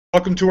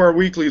Welcome to our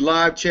weekly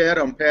live chat.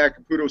 I'm Pat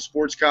Caputo,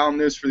 sports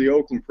columnist for the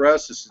Oakland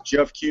Press. This is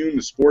Jeff Kuhn,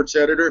 the sports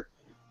editor.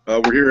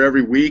 We're here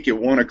every week at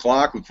 1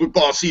 o'clock with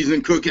football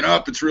season cooking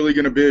up. It's really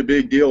going to be a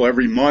big deal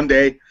every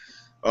Monday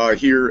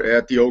here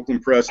at the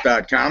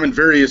oaklandpress.com and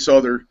various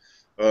other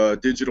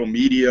digital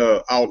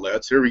media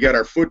outlets. Here we got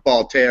our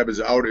football tab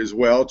is out as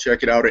well.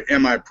 Check it out at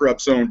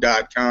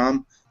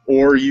miprepzone.com,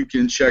 or you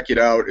can check it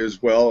out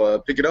as well.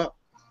 Pick it up.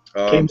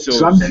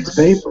 Sunday's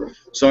paper.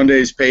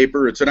 Sunday's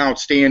paper. It's an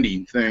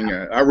outstanding thing.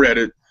 I read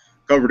it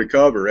cover to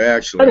cover,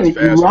 actually.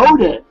 Hey, you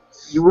wrote it.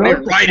 You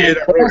wrote it.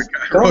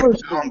 I wrote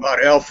it down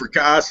about Al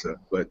Fracassa.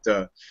 But,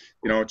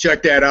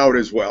 check that out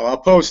as well. I'll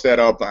post that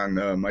up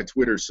on my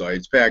Twitter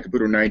sites. Pat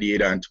Caputo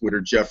 98 on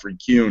Twitter, Jeffrey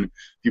Kuhn, if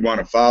you want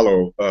to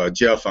follow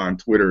Jeff on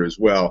Twitter as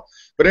well.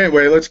 But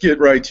anyway, let's get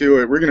right to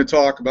it. We're going to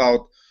talk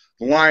about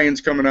the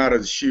Lions coming out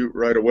of the chute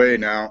right away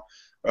now.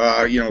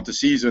 The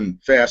season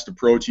fast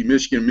approaching.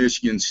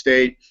 Michigan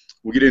State.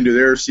 We'll get into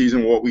their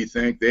season, what we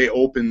think. They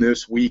open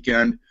this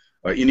weekend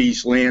in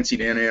East Lansing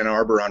and Ann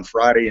Arbor on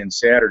Friday and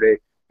Saturday.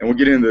 And we'll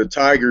get into the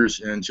Tigers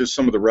and just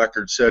some of the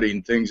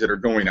record-setting things that are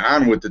going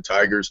on with the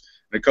Tigers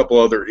and a couple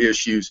other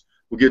issues.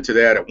 We'll get to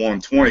that at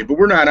 1:20. But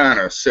we're not on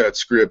a set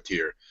script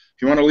here.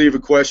 If you want to leave a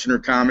question or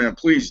comment,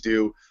 please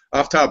do.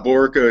 Off Top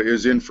Borka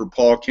is in for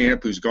Paul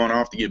Camp, who's gone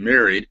off to get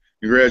married.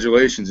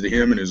 Congratulations to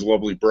him and his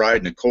lovely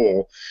bride,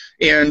 Nicole.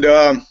 And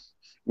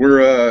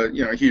we're,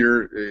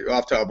 here,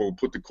 Off Top will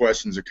put the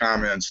questions or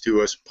comments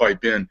to us,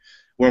 pipe in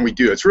when we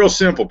do. It's real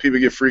simple. People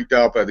get freaked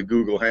out by the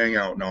Google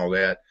Hangout and all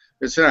that.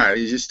 It's not.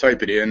 You just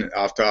type it in.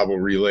 Off Top will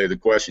relay the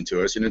question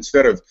to us. And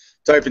instead of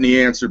typing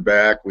the answer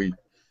back, we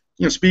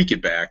speak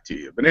it back to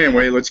you. But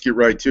anyway, let's get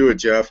right to it,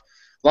 Jeff.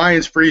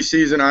 Lions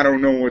preseason, I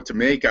don't know what to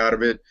make out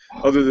of it,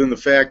 other than the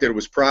fact that it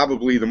was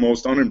probably the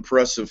most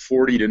unimpressive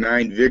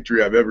 40-9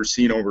 victory I've ever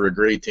seen over a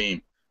great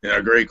team and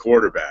a great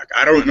quarterback.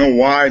 I don't know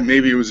why.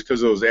 Maybe it was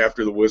because it was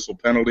after the whistle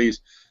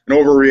penalties. An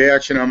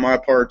overreaction on my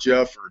part,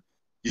 Jeff, or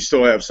you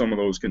still have some of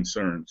those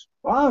concerns?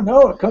 Well,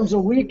 no, it comes a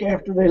week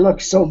after they look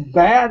so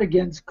bad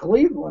against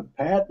Cleveland,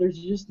 Pat. There's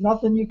just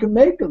nothing you can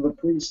make of the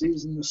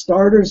preseason. The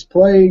starters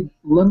play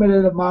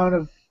limited amount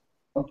of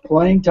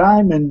playing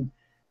time, and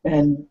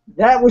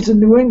that was a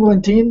New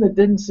England team that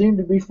didn't seem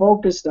to be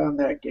focused on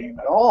that game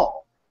at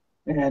all.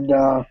 And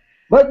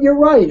but you're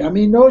right. I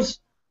mean, those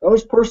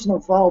personal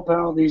foul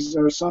penalties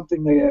are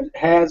something that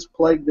has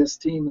plagued this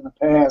team in the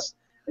past,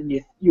 and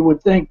you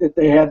would think that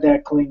they had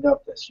that cleaned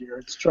up this year.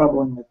 It's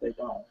troubling that they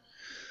don't.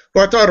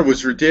 Well, I thought it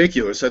was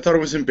ridiculous. I thought it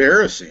was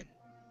embarrassing,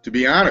 to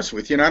be honest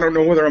with you. And I don't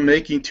know whether I'm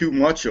making too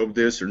much of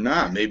this or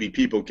not. Maybe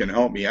people can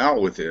help me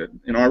out with it.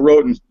 I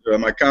wrote in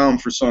my column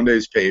for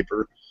Sunday's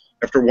paper,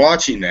 after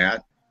watching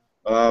that,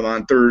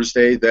 on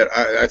Thursday, that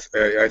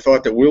I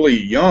thought that Willie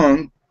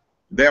Young,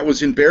 that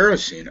was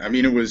embarrassing. I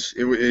mean,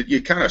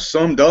 it kind of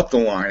summed up the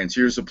Lions.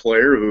 Here's a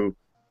player who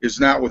is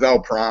not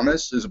without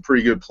promise, is a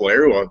pretty good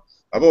player who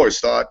I've always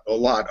thought a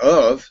lot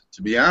of,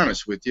 to be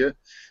honest with you.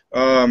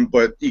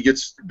 But he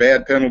gets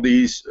bad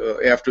penalties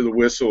after the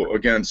whistle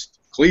against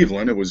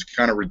Cleveland. It was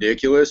kind of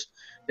ridiculous.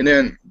 And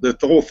then the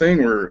whole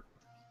thing where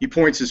he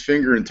points his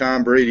finger in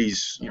Tom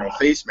Brady's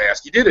face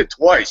mask. He did it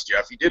twice,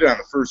 Jeff. He did it on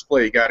the first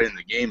play. He got in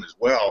the game as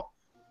well.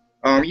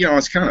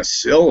 It's kind of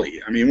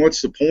silly. I mean,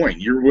 what's the point?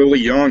 You're Willie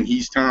Young.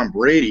 He's Tom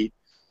Brady.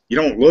 You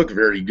don't look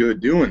very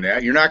good doing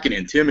that. You're not going to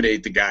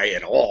intimidate the guy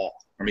at all.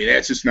 I mean,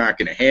 that's just not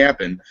going to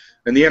happen.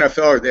 In the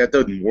NFL, that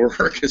doesn't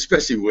work,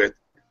 especially with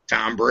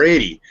Tom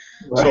Brady.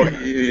 Right. So,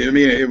 I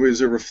mean, it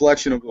was a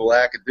reflection of the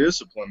lack of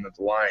discipline that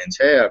the Lions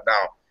have.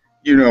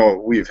 Now,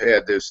 we've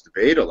had this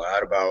debate a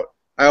lot about,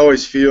 I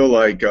always feel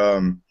like,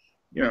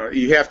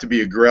 you have to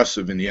be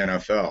aggressive in the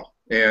NFL.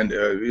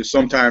 And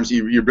sometimes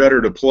you're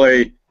better to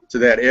play to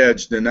that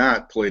edge than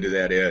not play to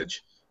that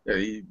edge.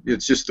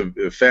 It's just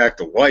a fact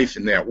of life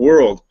in that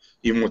world,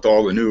 even with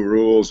all the new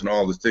rules and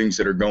all the things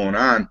that are going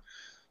on.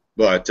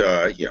 But,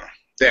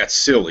 that's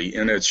silly,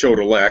 and it showed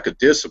a lack of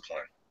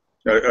discipline,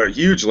 a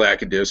huge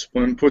lack of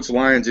discipline. Puts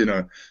Lions in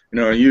an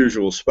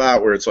unusual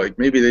spot where it's like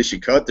maybe they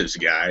should cut this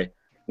guy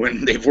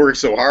when they've worked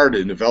so hard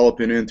to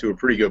develop him into a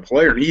pretty good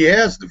player. He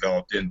has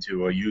developed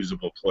into a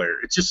usable player.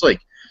 It's just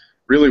like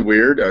really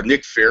weird.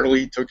 Nick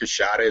Fairley took a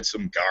shot at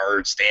some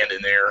guard standing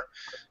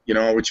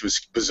there, which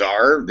was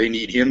bizarre. They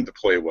need him to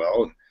play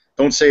well. And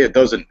don't say it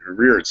doesn't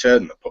rear its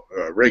head in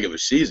the regular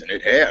season.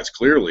 It has,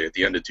 clearly, at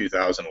the end of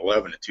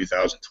 2011 and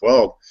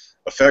 2012,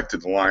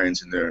 affected the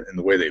Lions in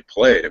the way they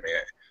played. I mean,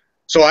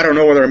 so I don't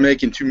know whether I'm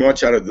making too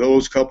much out of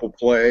those couple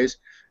plays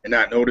and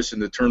not noticing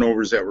the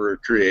turnovers that were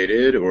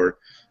created, or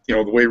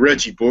the way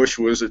Reggie Bush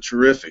was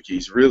terrific.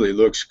 He really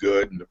looks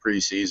good in the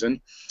preseason.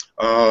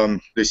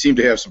 They seem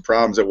to have some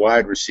problems at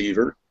wide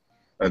receiver.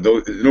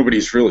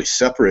 Nobody's really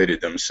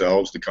separated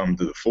themselves to come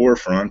to the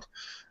forefront.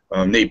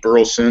 Nate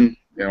Burleson,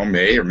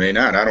 may or may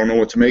not. I don't know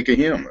what to make of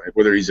him,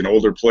 whether he's an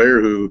older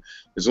player who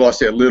has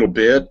lost that little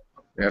bit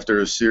after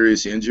a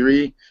serious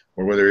injury,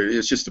 or whether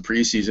it's just the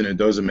preseason, it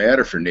doesn't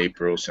matter for Nate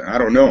Burleson. I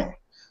don't know,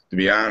 to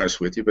be honest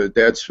with you, but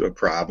that's a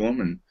problem.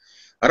 And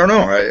I don't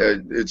know.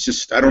 It's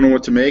just I don't know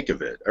what to make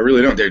of it. I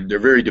really don't. They're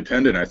very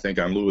dependent, I think,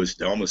 on Louis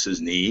Delmas's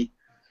knee.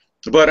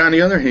 But on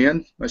the other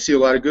hand, I see a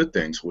lot of good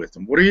things with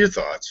him. What are your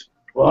thoughts?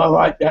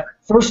 Well,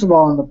 first of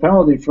all, on the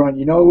penalty front,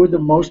 you know who the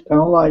most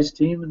penalized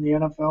team in the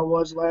NFL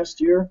was last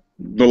year?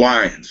 The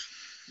Lions.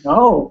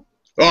 No,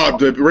 Oh,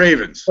 the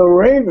Ravens. the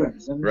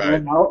Ravens. And,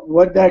 Right.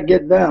 what'd that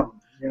get them?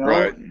 You know?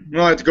 Right.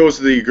 Well, it goes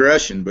to the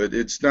aggression, but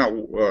it's not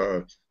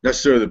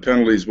necessarily the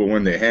penalties, but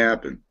when they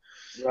happen.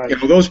 Right. You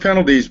know, those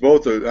penalties,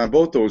 on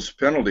both those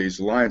penalties,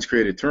 the Lions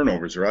created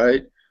turnovers,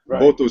 right? Right.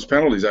 Both those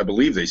penalties, I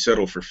believe they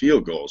settled for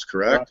field goals,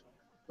 correct?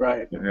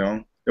 Right. You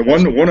know, and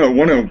one of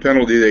the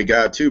penalty they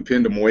got too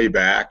pinned them way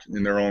back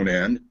in their own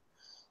end.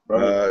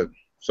 Right.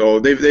 So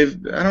they've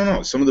I don't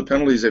know, some of the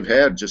penalties they've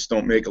had just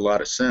don't make a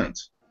lot of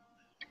sense.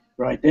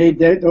 Right.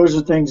 Those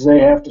are things they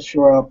have to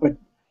shore up.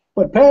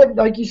 But Pat,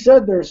 like you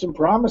said, there are some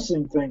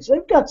promising things.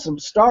 They've got some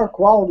star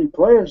quality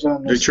players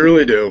on this. They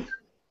truly do.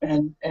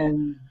 And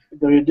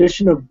the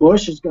addition of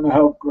Bush is going to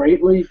help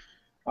greatly.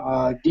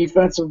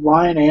 Defensive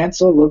line,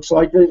 Ansel looks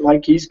like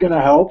he's going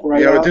to help.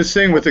 Right. Yeah, but this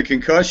thing with the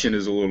concussion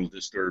is a little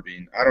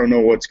disturbing. I don't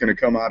know what's going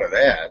to come out of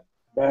that.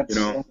 That's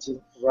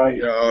Right.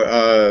 You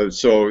know,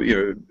 so you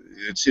know,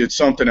 it's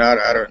something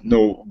I don't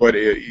know, but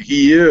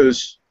he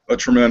is a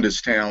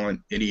tremendous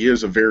talent, and he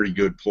is a very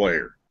good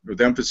player,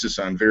 with emphasis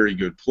on very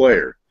good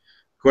player.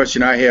 The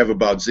question I have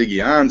about Ziggy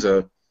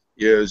Ansah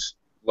is,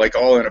 like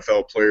all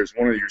NFL players,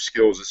 one of your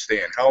skills is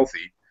staying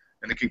healthy,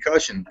 and the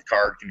concussion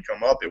card can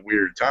come up at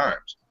weird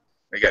times.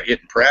 They got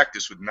hit in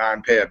practice with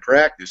non-pad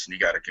practice, and he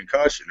got a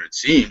concussion. It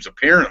seems,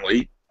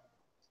 apparently,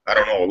 I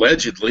don't know,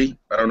 allegedly,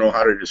 I don't know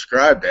how to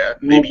describe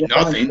that. Maybe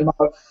nothing.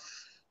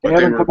 They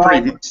haven't come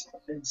out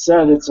and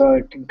said it's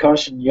a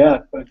concussion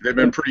yet, but they've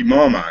been pretty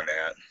mum on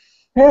that.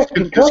 Heck,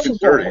 concussions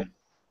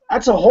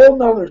that's a whole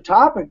nother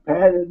topic,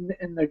 Pat,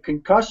 and the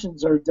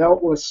concussions are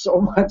dealt with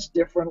so much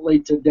differently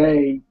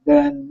today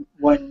than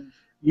when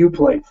you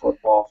played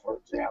football, for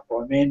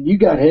example. I mean, you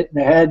got hit in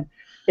the head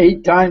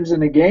 8 times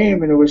in a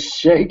game, and it was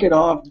shake it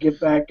off, get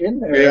back in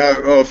there. Yeah,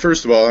 well,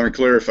 first of all, let me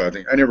clarify.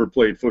 I never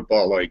played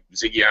football like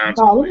Ziggy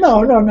Ansah.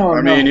 No.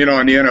 I mean, you know,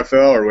 in the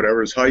NFL or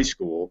whatever is high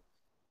school.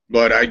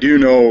 But I do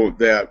know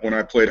that when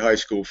I played high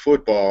school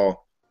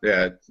football,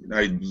 that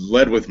I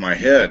led with my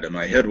head, and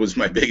my head was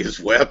my biggest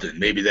weapon.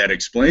 Maybe that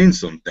explains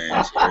some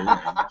things.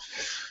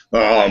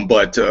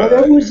 But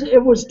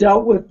it was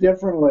dealt with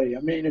differently. I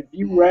mean, if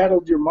you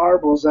rattled your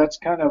marbles, that's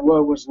kind of what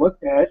it was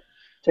looked at.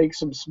 Take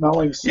some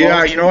smelling salts.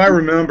 Yeah, you know, I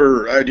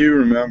do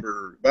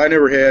remember, but I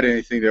never had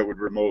anything that would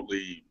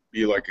remotely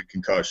be like a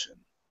concussion.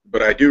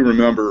 But I do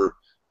remember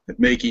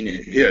making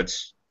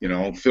hits, you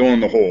know, filling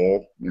the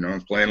hole, you know,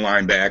 playing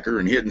linebacker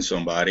and hitting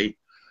somebody.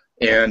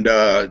 And,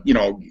 you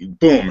know,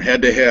 boom,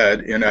 head to head,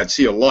 and I'd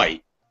see a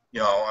light. You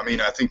know, I mean,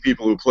 I think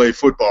people who play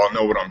football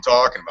know what I'm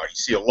talking about. You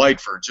see a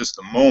light for just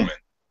a moment.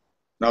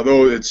 Now,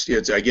 though,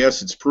 I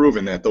guess it's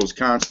proven that those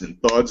constant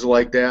thuds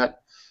like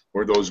that,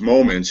 or those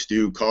moments,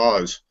 do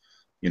cause,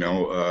 you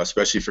know,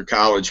 especially for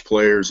college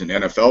players and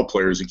NFL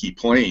players who keep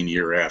playing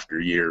year after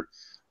year,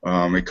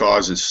 it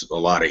causes a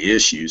lot of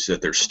issues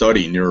that they're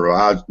studying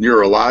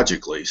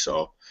neurologically.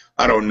 So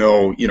I don't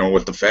know, you know,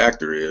 what the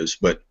factor is,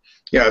 but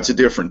yeah, it's a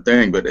different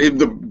thing. But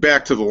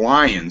back to the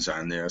Lions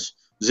on this,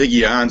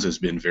 Ziggy Ansah has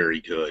been very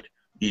good.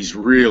 He's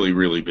really,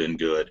 really been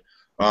good.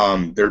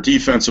 Their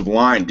defensive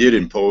line did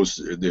impose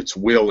its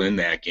will in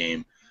that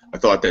game. I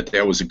thought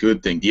that was a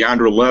good thing.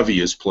 DeAndre Levy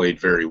has played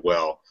very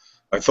well.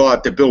 I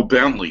thought that Bill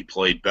Bentley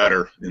played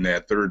better in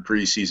that third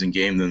preseason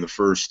game than the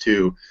first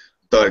two.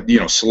 You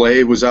know,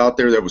 Slay was out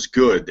there. That was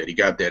good that he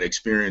got that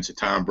experience of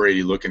Tom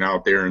Brady looking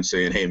out there and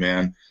saying, hey,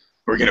 man,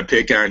 we're going to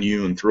pick on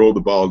you and throw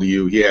the ball to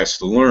you. He has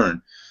to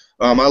learn.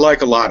 I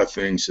like a lot of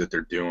things that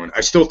they're doing.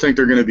 I still think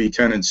they're going to be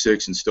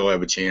 10-6 and still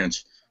have a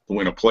chance to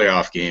win a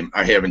playoff game.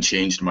 I haven't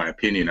changed my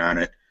opinion on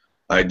it.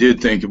 I did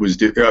think it was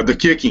the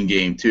kicking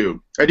game,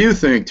 too. I do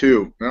think,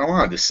 too, and I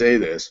wanted to say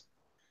this.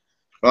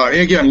 And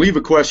again, leave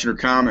a question or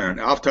comment.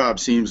 Oftab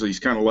seems he's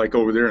kind of like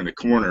over there in the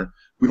corner.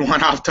 We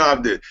want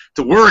Oftab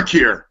to work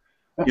here.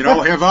 You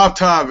know, have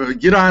Oftab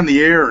get on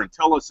the air and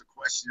tell us a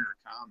question or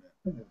comment.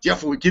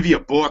 Jeff, we'll give you a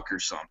book or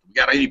something. You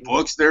got any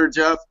books there,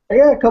 Jeff? I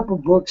got a couple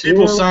books.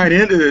 People sign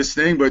into this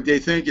thing, but they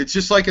think it's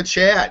just like a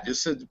chat.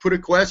 Just put a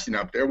question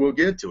up there. We'll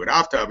get to it.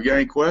 Oftab, you got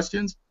any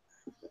questions?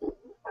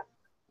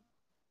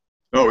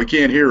 Oh, we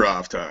can't hear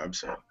Oftab.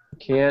 So.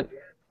 Can't.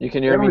 You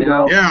can hear me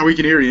now? Yeah, we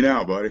can hear you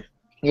now, buddy.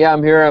 Yeah,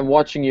 I'm here. I'm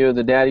watching you.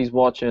 The daddy's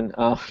watching.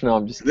 No,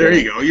 I'm just kidding. There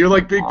you go. You're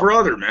like Big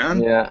Brother,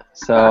 man. Yeah.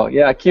 So,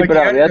 yeah, keep it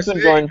up. That's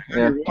been going. Yeah.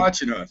 You're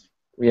watching us.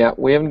 Yeah,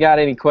 we haven't got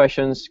any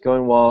questions.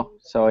 Going well.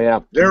 So, yeah.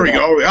 There we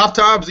go.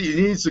 Oftab,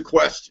 he needs a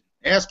question.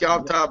 Ask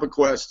Oftab a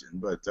question.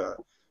 But, you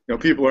know,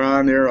 people are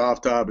on there.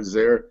 Oftab is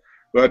there.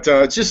 But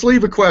just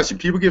leave a question.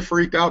 People get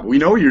freaked out. We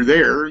know you're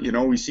there. You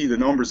know, we see the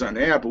numbers on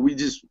the app, but we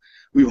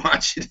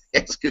want you to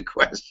ask a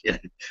question.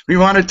 We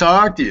want to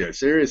talk to you,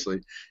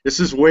 seriously. This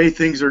is the way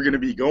things are going to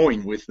be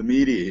going with the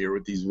media here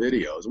with these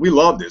videos. We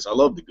love this. I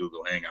love the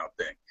Google Hangout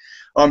thing.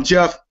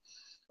 Jeff,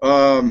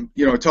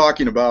 you know,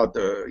 talking about,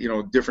 you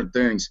know, different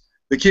things.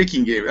 the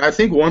kicking game. I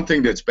think one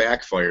thing that's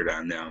backfired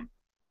on them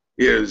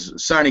is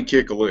signing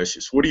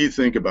Kickalicious. What do you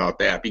think about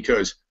that?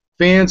 Because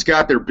fans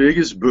got their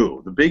biggest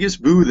boo, the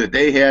biggest boo that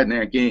they had in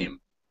that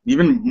game,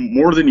 even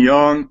more than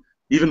Young,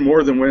 even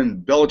more than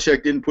when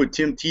Belichick didn't put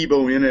Tim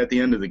Tebow in at the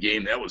end of the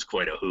game. That was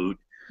quite a hoot.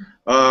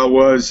 I'm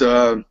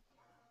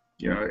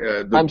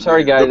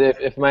sorry, guys,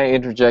 if I may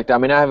interject. I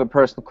mean, I have a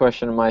personal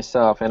question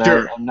myself, and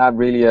Sure. I'm not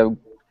really a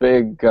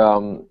big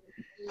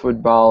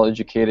football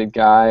educated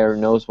guy or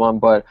knows one,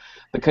 but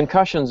the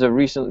concussions have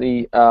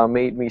recently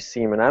made me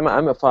seem, and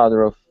I'm a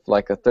father of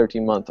like a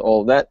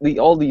 13-month-old.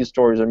 All these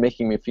stories are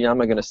making me feel,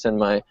 am I going to send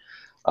my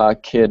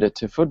kid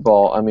to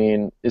football? I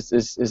mean,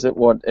 is it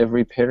what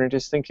every parent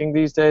is thinking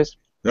these days?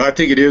 No, I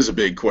think it is a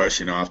big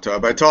question off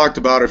top. I talked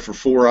about it for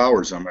 4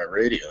 hours on my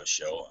radio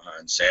show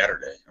on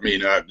Saturday. I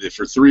mean,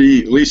 for at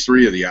least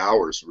 3 of the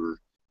hours were,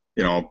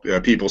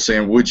 people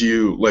saying, would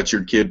you let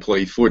your kid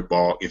play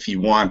football if he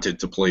wanted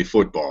to play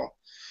football?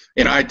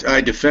 And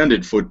I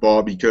defended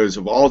football because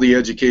of all the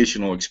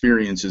educational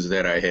experiences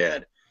that I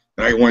had.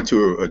 And I went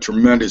to a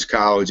tremendous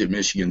college at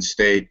Michigan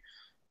State.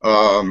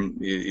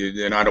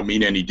 And I don't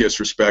mean any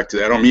disrespect to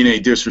that. I don't mean any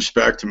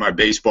disrespect to my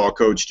baseball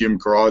coach, Jim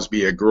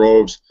Crosby at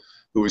Groves,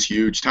 who was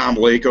huge. Tom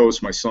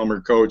Lakos, my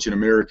summer coach in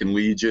American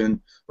Legion,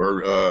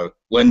 or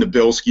Len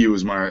Nabilski, who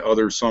was my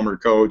other summer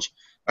coach.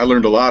 I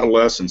learned a lot of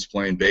lessons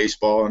playing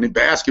baseball. And in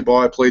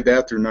basketball, I played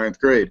that through 9th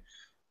grade.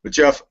 But,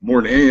 Jeff,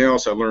 more than anything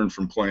else, I learned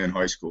from playing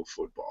high school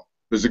football.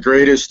 It was the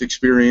greatest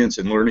experience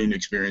and learning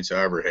experience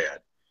I ever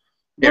had.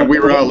 And we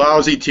were a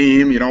lousy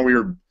team. We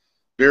were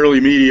barely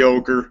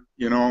mediocre.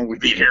 We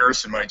beat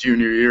Harrison my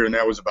junior year, and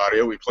that was about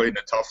it. We played in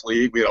a tough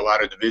league. We had a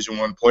lot of Division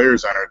I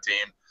players on our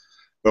team.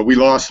 But we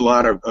lost a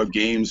lot of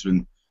games,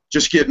 and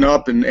just getting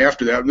up. And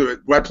after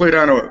that, I played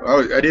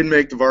I didn't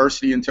make the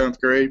varsity in 10th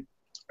grade.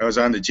 I was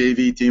on the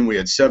JV team. We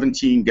had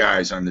 17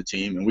 guys on the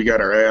team, and we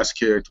got our ass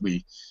kicked.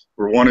 We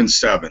were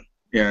 1-7.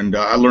 And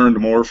I learned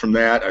more from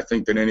that, I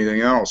think, than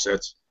anything else.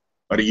 That's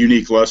a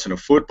unique lesson of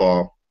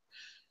football.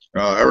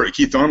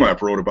 Keith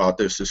Dunlap wrote about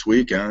this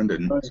weekend,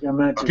 and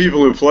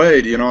people who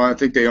played, I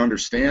think they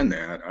understand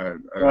that.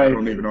 I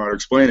don't even know how to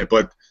explain it.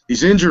 But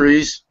these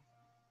injuries,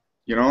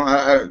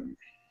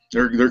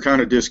 they're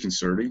kind of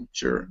disconcerting,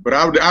 sure. But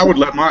I would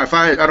let if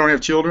I don't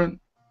have children,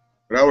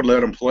 but I would let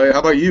them play. How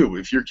about you?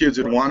 If your kids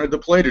had wanted to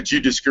play, did you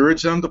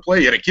discourage them to play?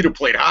 You had a kid who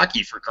played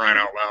hockey, for crying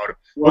out loud. It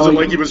wasn't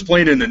like he was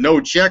playing in the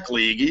no-check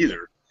league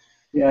either.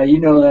 Yeah, you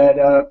know that.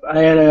 I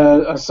had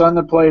a son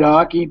that played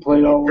hockey,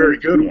 played all very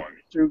good one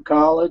through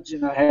college,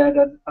 and I had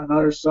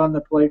another son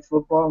that played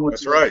football.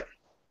 That's right.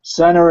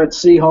 Center at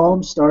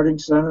Seaholm, starting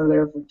center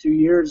there for 2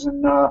 years,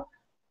 and I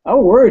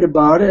was worried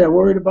about it. I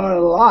worried about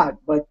it a lot,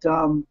 but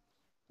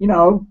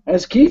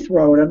as Keith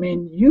wrote, I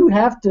mean, you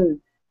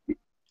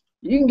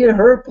can get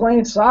hurt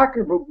playing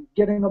soccer, but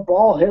getting a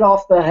ball hit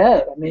off the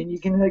head. I mean, you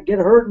can get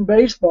hurt in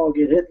baseball,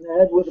 get hit in the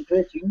head with a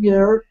pitch. You can get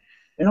hurt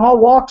in all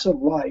walks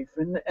of life,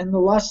 and the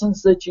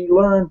lessons that you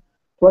learn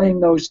playing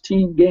those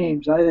team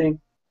games. I think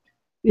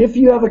if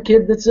you have a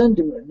kid that's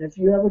into it, and if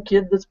you have a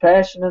kid that's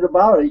passionate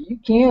about it, you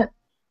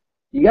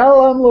gotta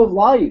let them live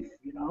life,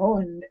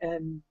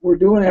 and we're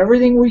doing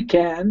everything we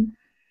can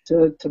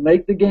to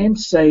make the game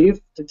safe,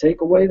 to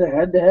take away the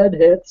head-to-head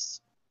hits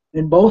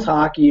in both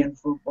hockey and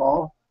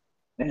football.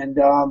 And,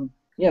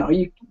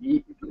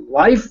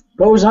 life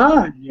goes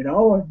on,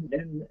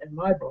 in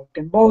my book.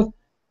 And both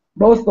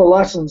the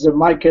lessons that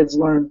my kids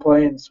learned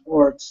playing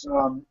sports,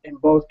 in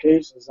both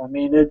cases, I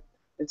mean,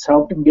 it's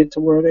helped them get to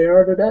where they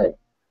are today.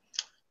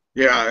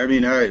 Yeah, I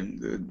mean,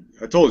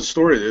 I told a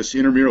story of this,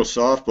 intramural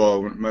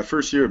softball. My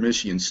first year at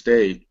Michigan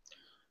State,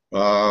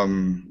 I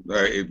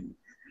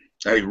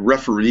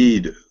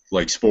refereed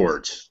like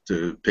sports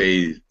to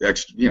pay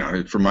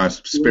extra, for my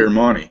spare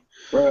money.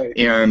 Right.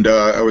 And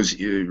I was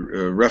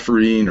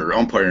refereeing or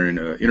umpiring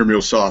an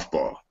intramural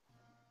softball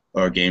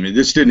game. And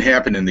this didn't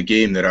happen in the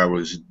game that I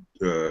was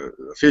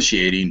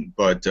officiating,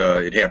 but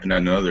it happened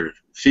on another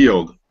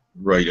field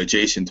right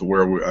adjacent to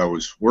where I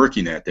was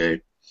working that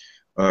day.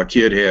 A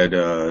kid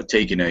had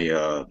taken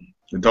a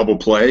double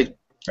play.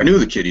 I knew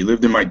the kid. He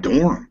lived in my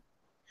dorm.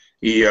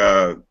 He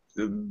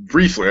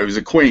briefly, I was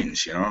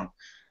acquaintance,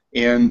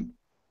 and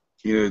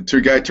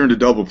the guy turned a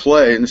double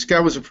play, and this guy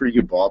was a pretty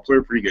good ball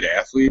player, pretty good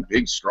athlete,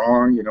 big,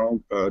 strong,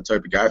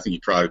 type of guy. I think he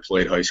probably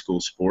played high school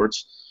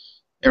sports.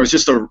 And it was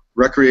just a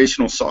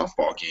recreational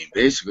softball game,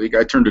 basically. The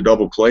guy turned a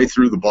double play,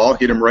 threw the ball,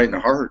 hit him right in the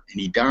heart,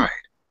 and he died.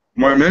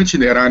 When I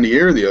mentioned that on the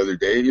air the other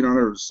day,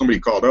 there was somebody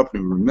called up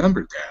and who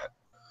remembered that.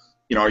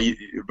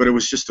 But it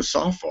was just a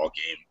softball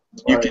game.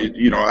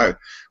 Right.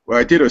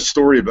 I did a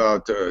story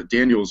about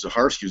Daniel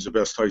Zaharsky, who's the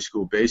best high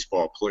school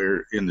baseball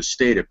player in the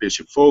state at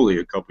Bishop Foley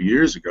a couple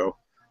years ago.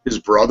 His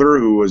brother,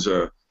 who was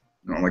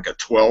like a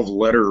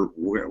 12-letter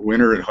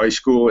winner in high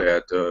school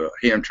at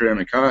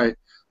Hamtramck High,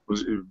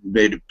 was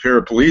made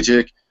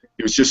paraplegic.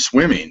 He was just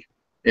swimming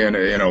in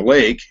a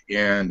lake,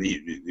 and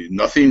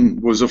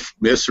nothing was a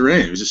miss or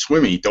anything. He was just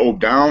swimming. He dove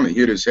down, he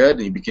hit his head,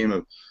 and he became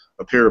a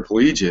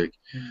paraplegic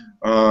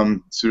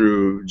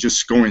through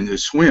just going to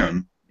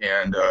swim.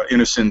 And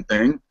innocent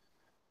thing.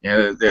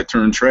 and that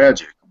turned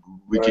tragic.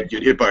 We Right. could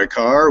get hit by a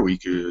car. We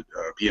could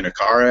be in a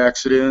car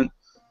accident.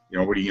 You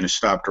know, what are you going to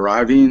stop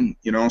driving?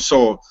 You know,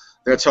 so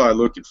that's how I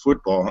look at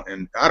football.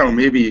 And I don't,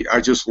 maybe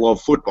I just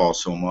love football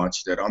so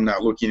much that I'm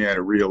not looking at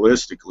it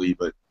realistically,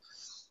 but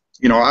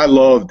you know, I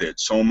loved it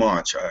so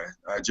much.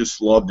 I just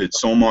loved it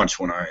so much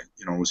when I,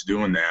 you know, was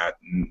doing that.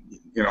 And,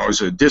 you know, it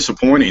was a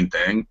disappointing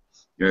thing,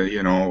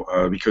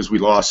 because we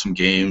lost some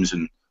games,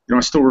 and, you know,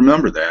 I still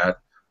remember that.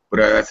 But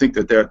I think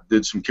that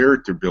did some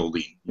character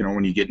building. You know,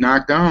 when you get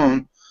knocked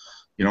down,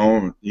 you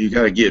know, you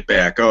got to get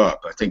back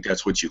up. I think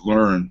that's what you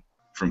learn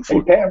from Hey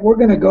football. Pat, we're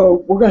gonna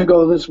go. We're gonna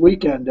go this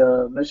weekend.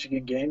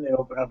 Michigan game. They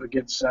open up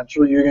against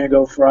Central. You're gonna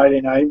go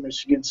Friday night.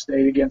 Michigan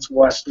State against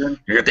Western.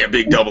 You got that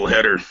big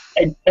doubleheader.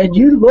 And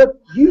you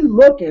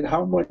look at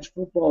how much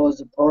football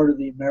is a part of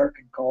the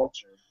American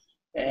culture.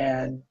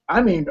 And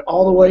I mean,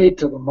 all the way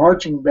to the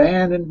marching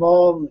band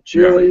involved, the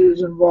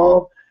cheerleaders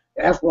involved,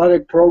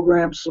 athletic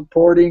programs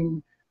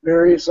supporting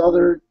various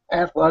other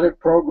athletic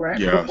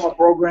programs, Yeah. football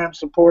programs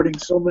supporting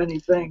so many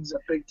things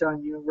at big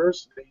time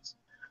universities.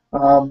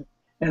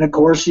 And of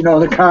course, you know,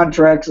 the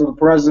contracts of the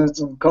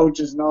presidents and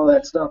coaches and all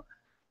that stuff.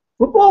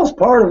 Football is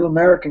part of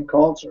American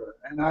culture,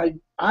 and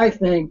I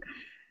think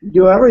you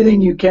do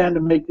everything you can to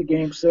make the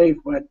game safe,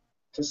 but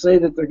to say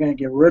that they're going to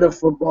get rid of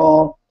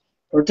football,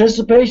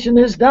 participation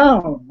is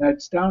down.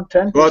 That's down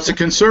 10%. Well, it's a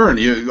concern.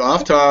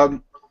 Oftab,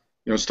 you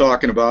know, is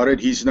talking about it.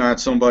 He's not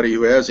somebody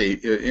who has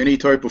any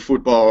type of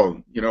football,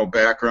 you know,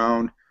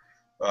 background,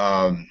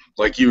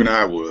 like you and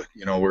I would,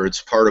 you know, where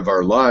it's part of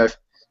our life.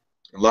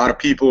 A lot of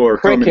people are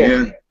coming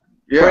in.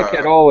 Yeah.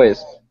 Cricket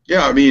always.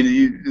 Yeah, I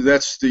mean,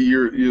 that's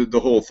the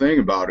whole thing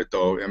about it,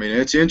 though. I mean,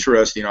 it's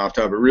interesting,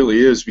 Oftab. It really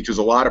is, because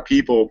a lot of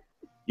people,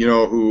 you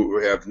know, who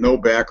have no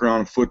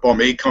background in football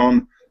may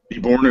be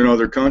born in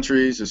other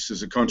countries. This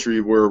is a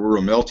country where we're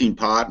a melting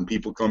pot and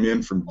people come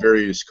in from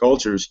various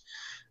cultures.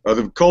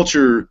 The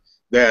culture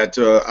that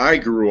I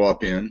grew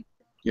up in,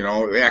 you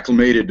know,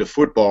 acclimated to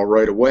football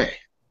right away,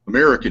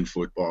 American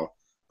football.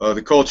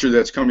 The culture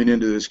that's coming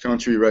into this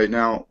country right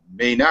now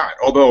may not.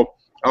 Although,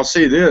 I'll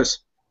say this,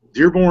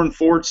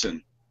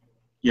 Dearborn-Fordson,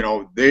 you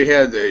know, they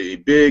had a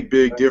big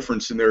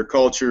difference in their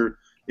culture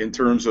in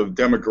terms of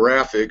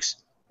demographics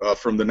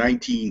from the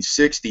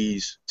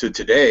 1960s to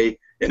today,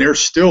 and they're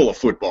still a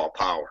football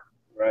power.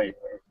 Right.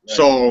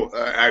 So,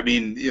 I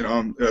mean, you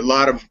know, a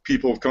lot of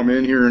people have come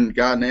in here and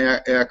gotten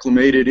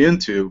acclimated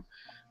into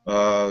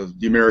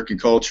the American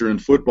culture and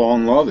football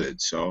and love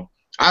it. So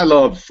I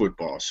love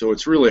football, so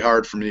it's really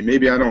hard for me.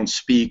 Maybe I don't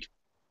speak,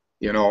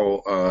 you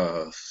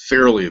know,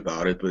 fairly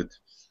about it, but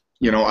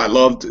you know, I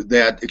loved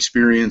that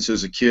experience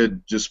as a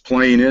kid, just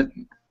playing it,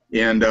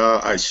 and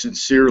I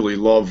sincerely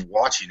love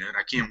watching it.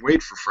 I can't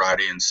wait for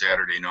Friday and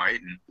Saturday night.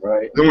 And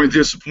Right. the only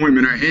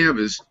disappointment I have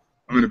is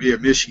I'm going to be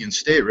at Michigan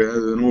State rather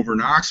than over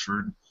in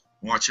Oxford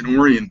watching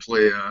Orion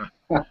play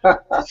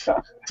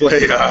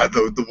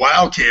the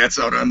Wildcats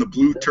out on the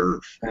blue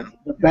turf. You know?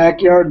 The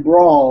backyard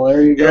brawl.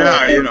 There you go.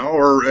 Yeah, you know,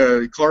 or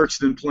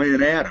Clarkston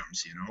playing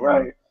Adams. You know,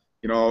 Right.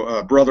 You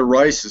know, Brother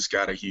Rice has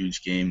got a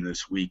huge game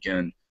this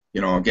weekend,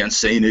 you know, against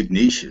St.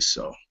 Ignatius.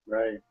 So.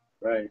 Right.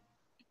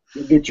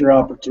 You'll get your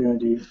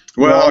opportunity.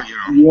 Well,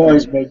 you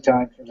always make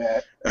time for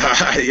that.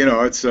 you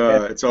know,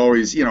 it's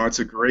always, you know, it's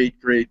a great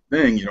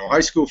thing. You know, high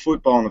school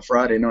football on the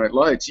Friday night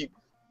lights.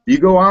 You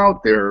go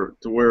out there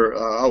to where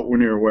out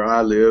near where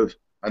I live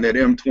on that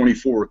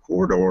M24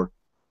 corridor.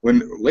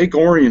 When Lake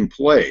Orion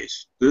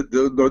plays,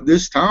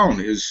 this town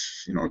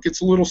is, you know, it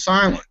gets a little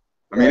silent.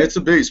 I mean, it's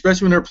a big,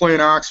 especially when they're playing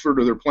Oxford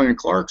or they're playing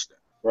Clarkston.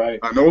 Right.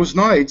 On those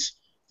nights,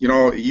 you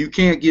know, you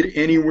can't get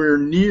anywhere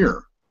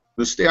near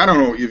the state. I don't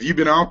know. Have you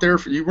been out there?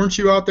 Weren't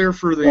you out there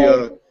for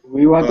the?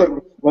 We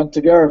went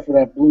together for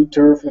that blue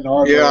turf and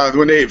all. Yeah,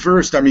 when they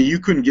first, I mean, you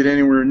couldn't get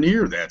anywhere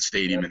near that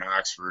stadium in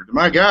Oxford.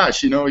 My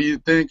gosh, you know,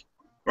 you'd think,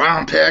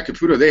 wow, Pat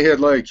Caputo, they had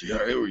like,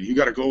 you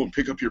got to go and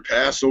pick up your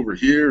pass over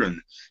here, and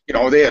you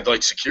know, they had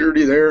like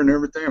security there and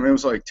everything. I mean, it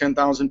was like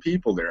 10,000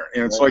 people there,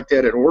 and it's like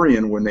that at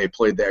Orion when they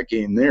played that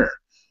game there.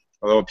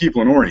 Although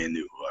people in Orion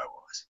knew who I was.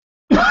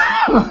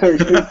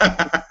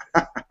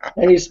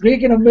 Hey,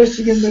 speaking of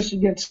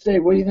Michigan State,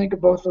 what do you think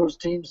of both those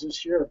teams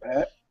this year,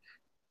 Pat?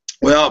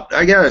 Well,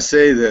 I gotta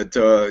say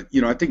that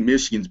you know, I think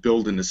Michigan's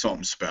building to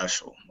something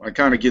special. I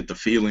kind of get the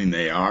feeling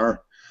they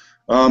are.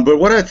 But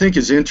what I think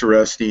is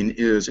interesting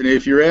is, and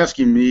if you're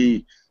asking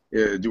me,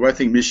 do I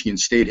think Michigan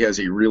State has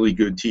a really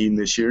good team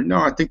this year? No,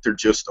 I think they're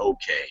just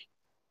okay,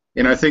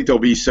 and I think they'll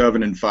be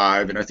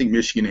 7-5, and I think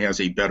Michigan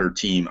has a better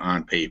team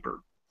on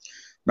paper.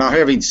 Now,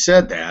 having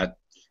said that,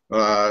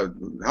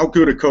 how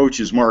good a coach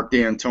is Mark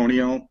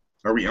D'Antonio?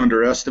 Are we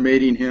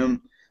underestimating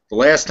him? The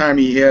last time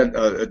he had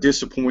a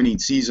disappointing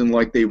season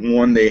like they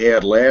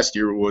had last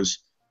year was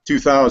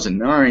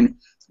 2009,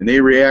 and they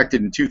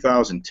reacted in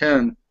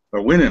 2010 by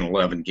winning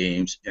 11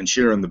 games and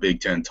sharing the Big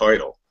Ten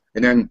title,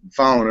 and then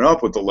following it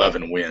up with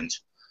 11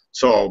 wins.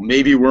 So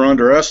maybe we're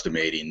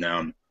underestimating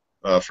them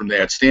from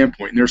that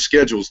standpoint, and their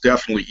schedule is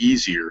definitely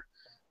easier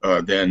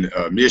than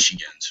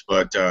Michigan's.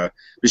 But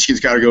Michigan's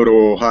got to go to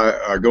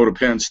Ohio, go to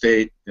Penn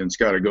State, and it's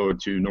got to go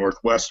to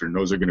Northwestern.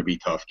 Those are going to be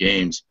tough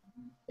games.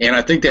 And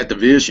I think that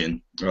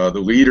division, the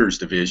leaders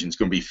division, is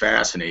going to be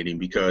fascinating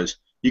because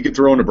you could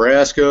throw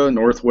Nebraska,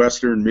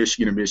 Northwestern,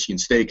 Michigan, and Michigan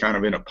State kind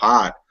of in a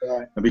pot.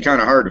 Right. It'd be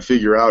kind of hard to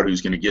figure out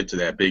who's going to get to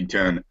that Big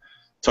Ten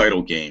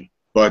title game.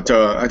 But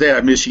I think I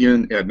have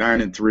Michigan at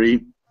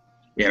 9-3,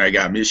 and I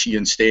got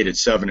Michigan State at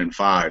 7-5.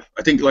 I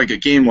think like a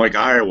game like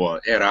Iowa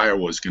at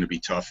Iowa is going to be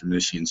tough for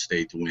Michigan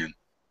State to win.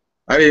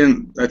 I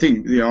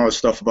think all the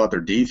stuff about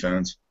their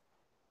defense.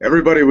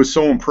 Everybody was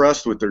so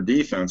impressed with their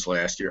defense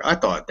last year. I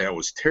thought that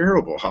was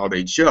terrible how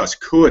they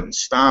just couldn't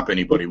stop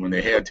anybody when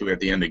they had to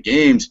at the end of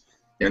games.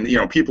 And,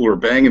 people were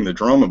banging the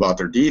drum about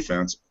their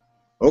defense.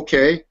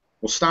 Okay,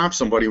 well, stop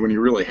somebody when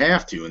you really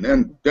have to, and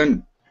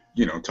then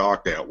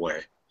talk that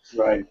way.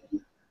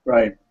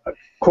 Right. A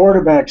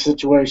quarterback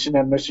situation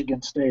at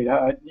Michigan State.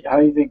 How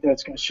do you think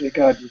that's going to shake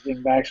out? Do you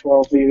think Maxwell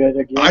will be it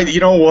again? You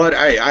know what?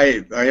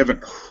 I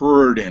haven't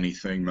heard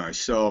anything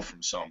myself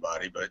from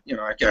somebody, but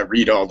I got to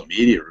read all the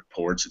media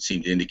reports that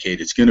seem to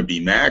indicate it's going to be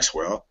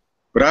Maxwell.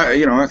 But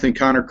I think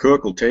Connor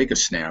Cook will take a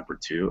snap or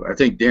two. I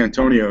think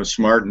D'Antonio is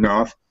smart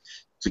enough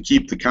to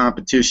keep the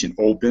competition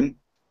open.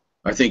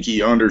 I think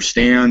he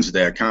understands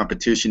that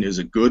competition is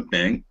a good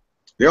thing.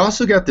 They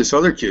also got this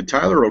other kid,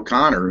 Tyler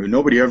O'Connor, who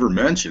nobody ever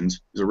mentions.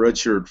 He's a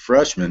redshirt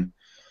freshman.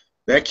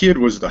 That kid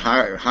was the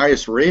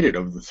highest rated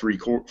of the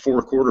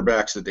four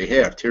quarterbacks that they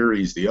have.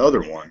 Terry's the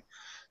other one.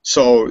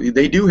 So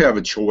they do have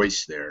a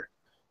choice there.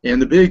 And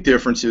the big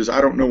difference is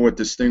I don't know what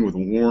this thing with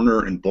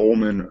Warner and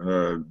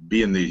Bowman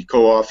being the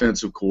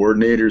co-offensive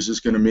coordinators is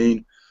going to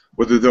mean,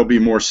 whether there'll be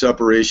more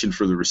separation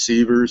for the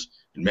receivers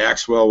and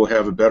Maxwell will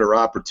have a better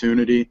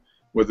opportunity,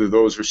 whether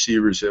those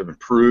receivers have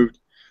improved.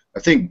 I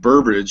think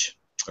Burbridge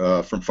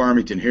from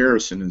Farmington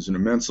Harrison is an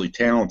immensely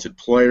talented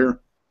player,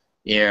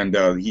 and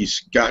he's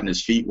gotten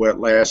his feet wet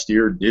last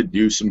year, did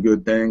do some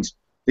good things.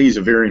 I think he's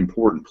a very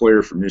important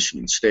player for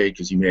Michigan State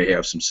because he may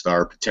have some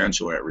star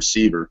potential at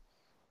receiver.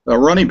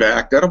 Running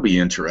back, that'll be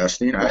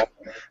interesting. I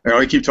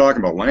keep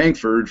talking about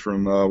Langford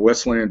from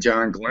Westland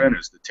John Glenn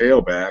as the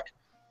tailback.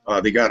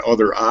 They got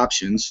other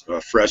options,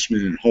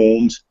 freshman and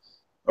Holmes.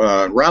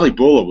 Riley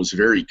Bullough was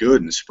very good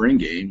in the spring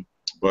game,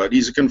 but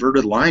he's a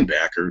converted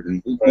linebacker.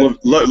 And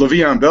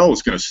Le'Veon Bell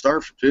was going to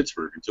start for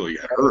Pittsburgh until he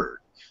got hurt.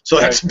 So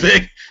that's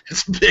big.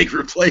 It's a big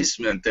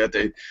replacement that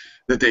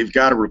they've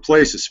got to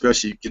replace,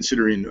 especially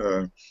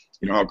considering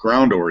how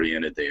ground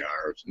oriented they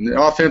are. And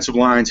the offensive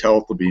line's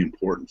health will be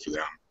important for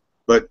them.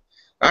 But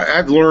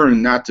I've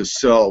learned not to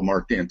sell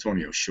Mark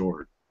D'Antonio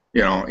short.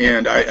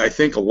 And I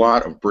think a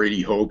lot of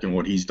Brady Hoke and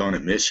what he's done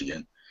at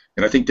Michigan.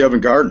 And I think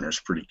Devin Gardner's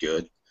pretty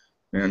good.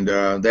 And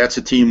that's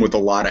a team with a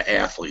lot of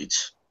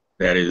athletes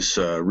that is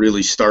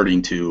really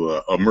starting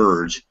to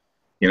emerge.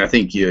 And I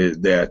think it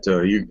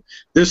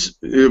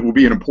will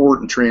be an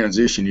important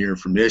transition year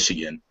for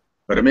Michigan.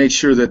 But to make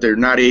sure that they're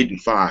not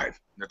 8-5,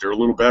 that they're a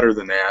little better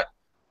than that,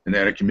 and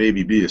that it can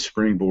maybe be a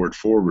springboard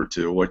forward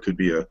to what could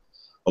be a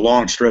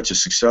long stretch of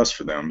success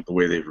for them, the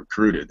way they've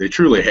recruited. They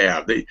truly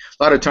have. A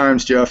lot of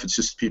times, Jeff, it's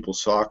just people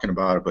talking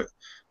about it, but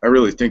I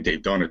really think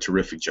they've done a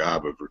terrific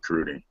job of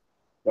recruiting.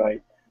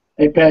 Right.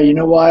 Hey, Pat, you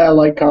know why I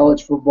like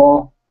college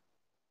football?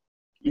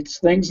 It's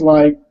things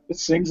like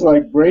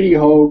Brady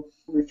Hoke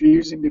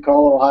refusing to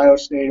call Ohio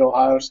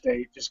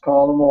State, just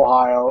call them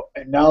Ohio.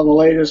 And now the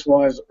latest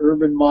was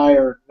Urban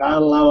Meyer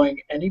not allowing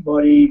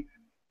anybody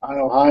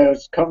on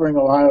covering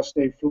Ohio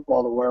State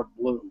football to wear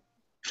blue.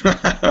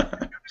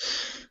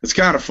 It's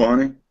kind of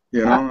funny,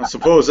 I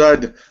suppose I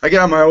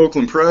got my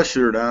Oakland Press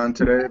shirt on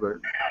today, but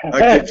I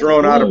get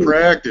thrown out of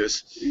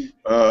practice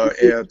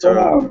at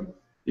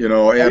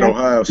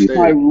Ohio State.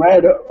 My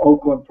red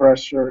Oakland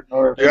Press shirt.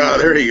 Yeah,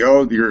 there you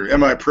go. Your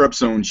MI Prep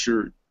Zone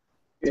shirt.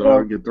 So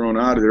I get thrown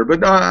out of there. But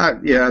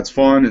it's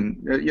fun,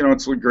 and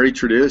it's a great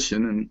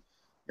tradition,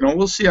 and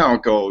we'll see how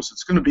it goes.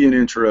 It's going to be an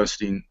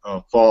interesting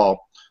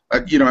fall.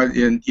 When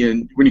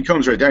it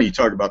comes right down, you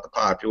talk about the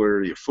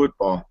popularity of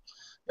football.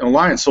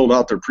 Lions sold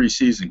out their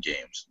preseason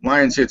games.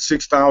 Lions had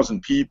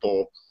 6,000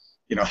 people,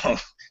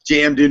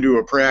 jammed into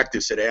a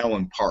practice at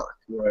Allen Park.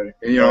 Right.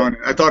 And, and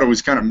I thought it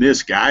was kind of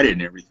misguided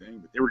and everything,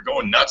 but they were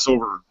going nuts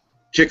over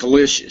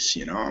Kickalicious,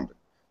 But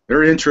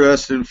they're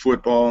interested in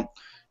football,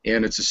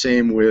 and it's the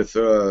same with,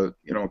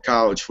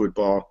 college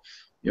football.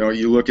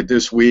 You look at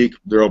this week,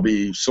 there'll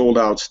be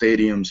sold-out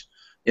stadiums,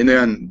 and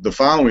then the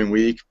following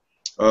week,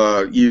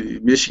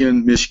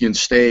 Michigan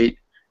State,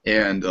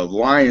 and the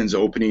Lions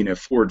opening at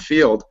Ford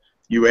Field.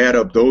 You add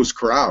up those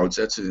crowds,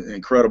 that's an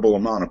incredible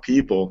amount of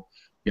people.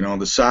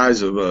 The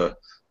size of a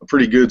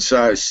pretty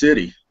good-sized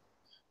city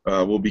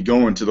will be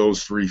going to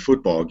those 3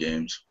 football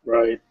games.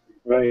 Right.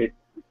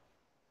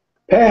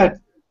 Pat,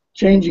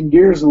 changing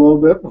gears a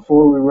little bit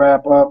before we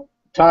wrap up,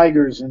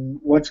 Tigers and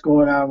what's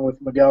going on with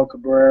Miguel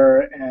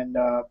Cabrera and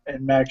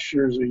Max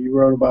Scherzer. You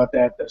wrote about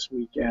that this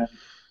weekend.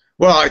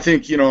 Well, I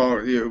think,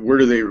 where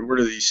do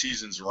these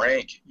seasons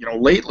rank?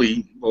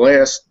 Lately,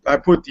 I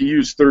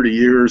use 30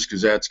 years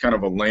because that's kind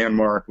of a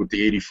landmark with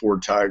the '84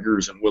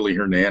 Tigers and Willie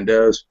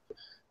Hernandez.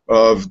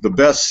 of the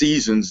best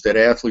seasons that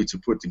athletes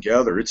have put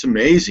together. It's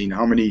amazing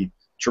how many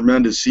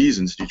tremendous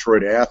seasons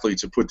Detroit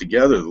athletes have put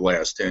together the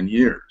last 10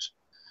 years.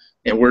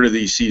 And where do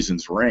these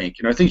seasons rank?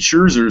 And I think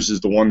Scherzer's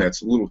is the one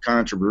that's a little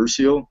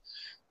controversial,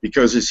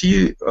 because is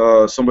he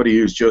somebody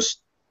who's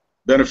just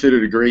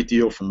benefited a great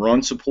deal from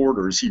run support,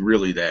 or is he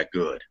really that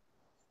good?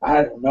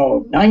 I don't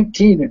know,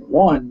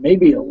 19-1,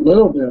 maybe a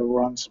little bit of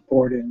run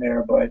support in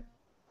there, but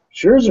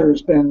Scherzer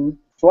has been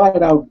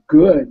flat out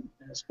good,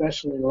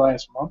 especially the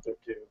last month or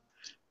two.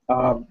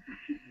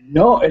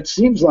 No, it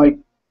seems like,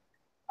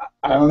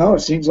 I don't know, it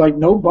seems like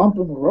no bump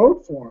in the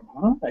road for him,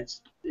 huh?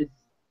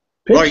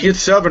 Well, he gets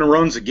 7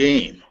 runs a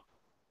game.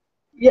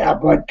 Yeah,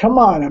 but come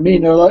on. I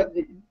mean,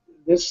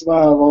 this the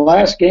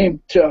last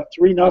game,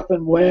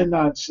 3-0 win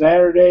on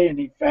Saturday, and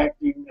in fact,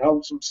 he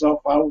helps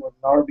himself out with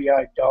an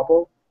RBI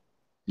double.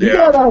 He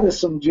got out of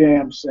some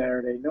jams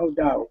Saturday, no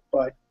doubt.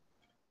 But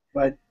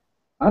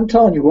I'm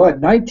telling you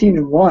what,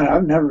 19-1,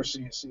 I've never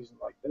seen a season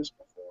like this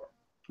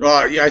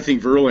before. Yeah, I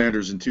think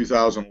Verlander's in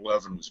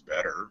 2011 was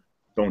better,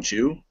 don't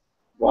you?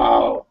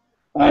 Wow.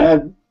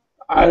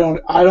 I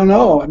don't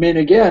know. I mean,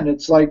 again,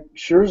 it's like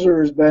Scherzer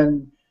has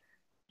been,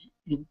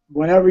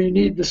 whenever you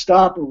need to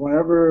stop or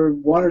whenever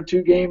 1 or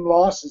 2 game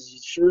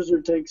losses,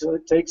 Scherzer takes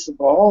the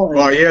ball.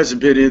 Well, he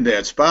hasn't been in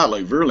that spot.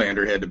 Like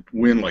Verlander had to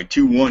win like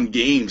 2-1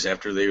 games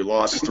after they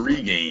lost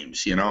 3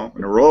 games, in a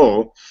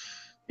row.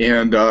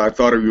 And I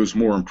thought he was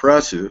more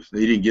impressive.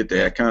 He didn't get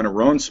that kind of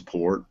run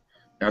support.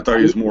 I thought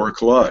he was more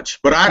clutch.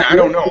 But I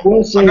don't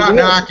know. I'm not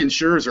knocking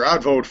Scherzer.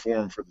 I'd vote for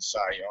him for the Cy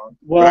Young.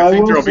 Well, I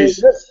think there'll be.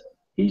 This.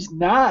 He's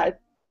not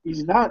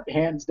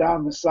hands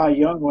down the Cy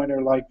Young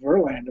winner like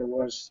Verlander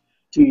was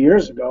 2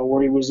 years ago,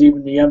 where he was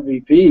even the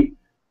MVP.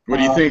 What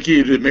do you think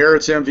he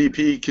merits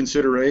MVP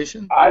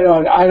consideration? I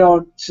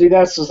don't see.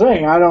 That's the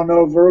thing. I don't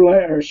know if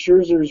Verlander or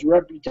Scherzer's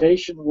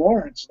reputation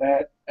warrants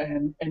that,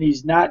 and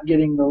he's not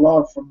getting the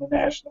love from the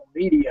national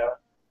media.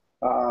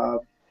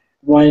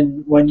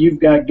 When you've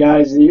got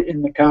guys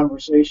in the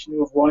conversation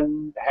who have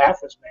won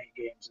half as many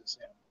games as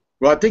him.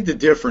 Well, I think the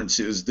difference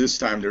is this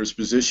time there's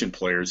position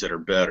players that are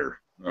better.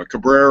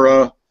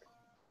 Cabrera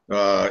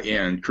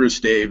and Chris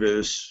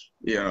Davis,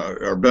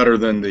 are better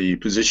than the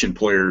position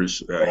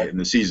players in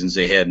the seasons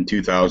they had in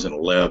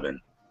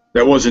 2011.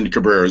 That wasn't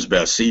Cabrera's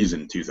best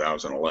season in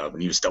 2011.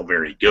 He was still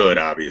very good,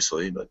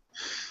 obviously, but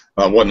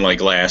wasn't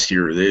like last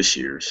year or this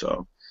year.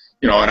 So,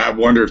 and I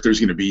wonder if there's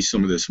going to be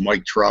some of this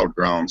Mike Trout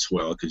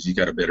groundswell because he's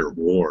got a better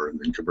WAR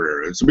than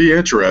Cabrera. It's going to be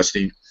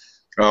interesting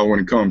when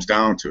it comes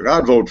down to it.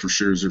 I'd vote for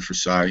Scherzer for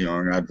Cy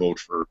Young. I'd vote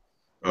for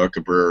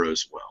Cabrera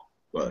as well.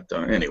 But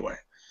anyway.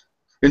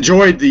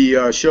 Enjoyed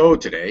the show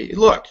today.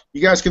 Look,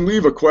 you guys can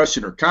leave a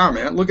question or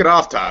comment. Look at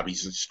Off-Top.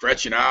 He's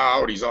stretching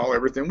out. He's all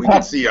everything. We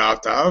can see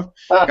Off-Top,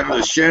 kind of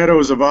the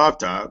shadows of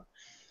Off-Top.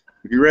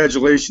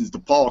 Congratulations to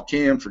Paul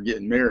Cam for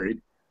getting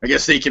married. I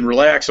guess they can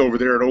relax over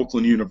there at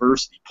Oakland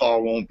University.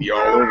 Paul won't be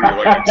all over you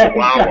like a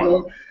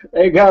chihuahua.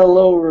 They got a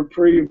little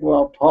reprieve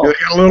while Paul. They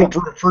got a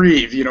little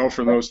reprieve,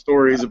 from those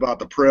stories about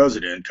the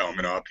president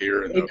coming up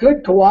here and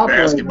the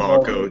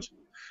basketball coach.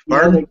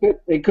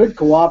 They could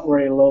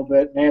cooperate a little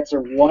bit and answer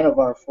one of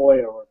our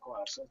FOIA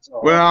requests. That's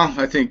all. Well,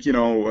 I think,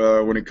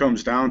 when it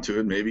comes down to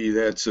it, maybe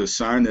that's a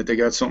sign that they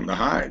got something to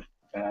hide.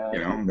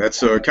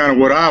 That's kind of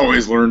what I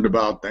always learned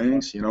about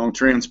things.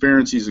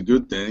 Transparency is a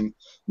good thing.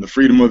 And the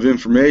Freedom of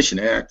Information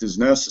Act is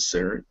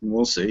necessary. And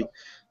we'll see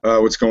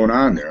what's going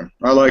on there.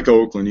 I like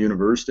Oakland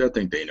University. I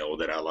think they know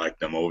that I like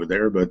them over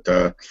there.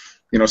 But,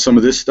 some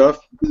of this stuff,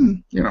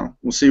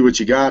 we'll see what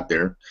you got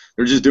there.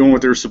 They're just doing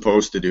what they're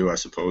supposed to do, I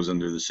suppose,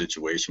 under the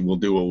situation. We'll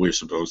do what we're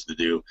supposed to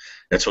do.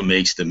 That's what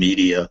makes the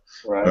media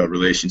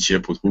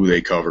relationship with who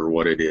they cover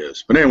what it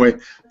is. But anyway,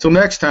 until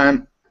next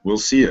time, we'll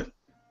see you.